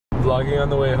Vlogging on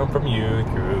the way home from youth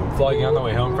group. Vlogging on the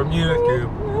way home from youth group.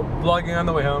 Vlogging on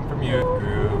the way home from youth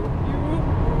group.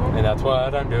 And that's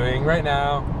what I'm doing right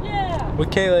now. Yeah. With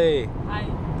Kaley. Hi.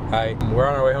 Hi. We're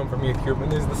on our way home from youth group,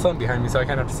 and there's the sun behind me, so I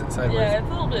kind of have to sit sideways. Yeah, it's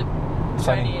a little bit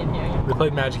shiny in here. We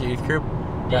played Magic at youth group.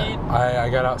 Did. I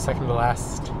got out second to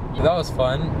last. Yeah. That was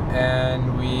fun.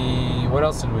 And what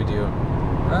else did we do?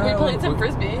 We played some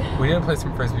frisbee. We did play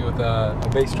some frisbee with a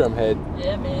bass drum head.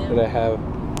 Yeah, man. That I have.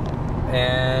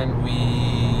 And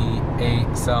we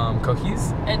ate some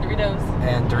cookies. And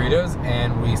Doritos.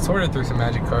 And we sorted through some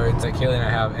Magic cards that Kaley and I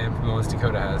have and Pomo's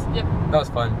Dakota has. Yep. That was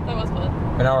fun. That was fun.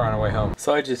 But now we're on our way home.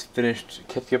 So I just finished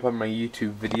catching up on my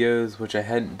YouTube videos, which I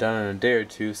hadn't done in a day or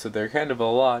two, so they're kind of a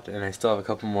lot, and I still have a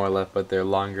couple more left, but they're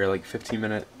longer, like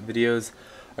 15-minute videos.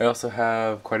 I also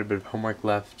have quite a bit of homework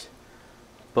left,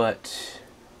 but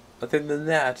other than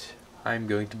that, I'm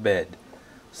going to bed.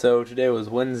 So today was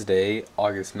Wednesday,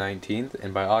 August 19th,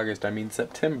 and by August I mean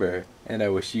September, and I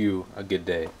wish you a good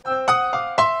day.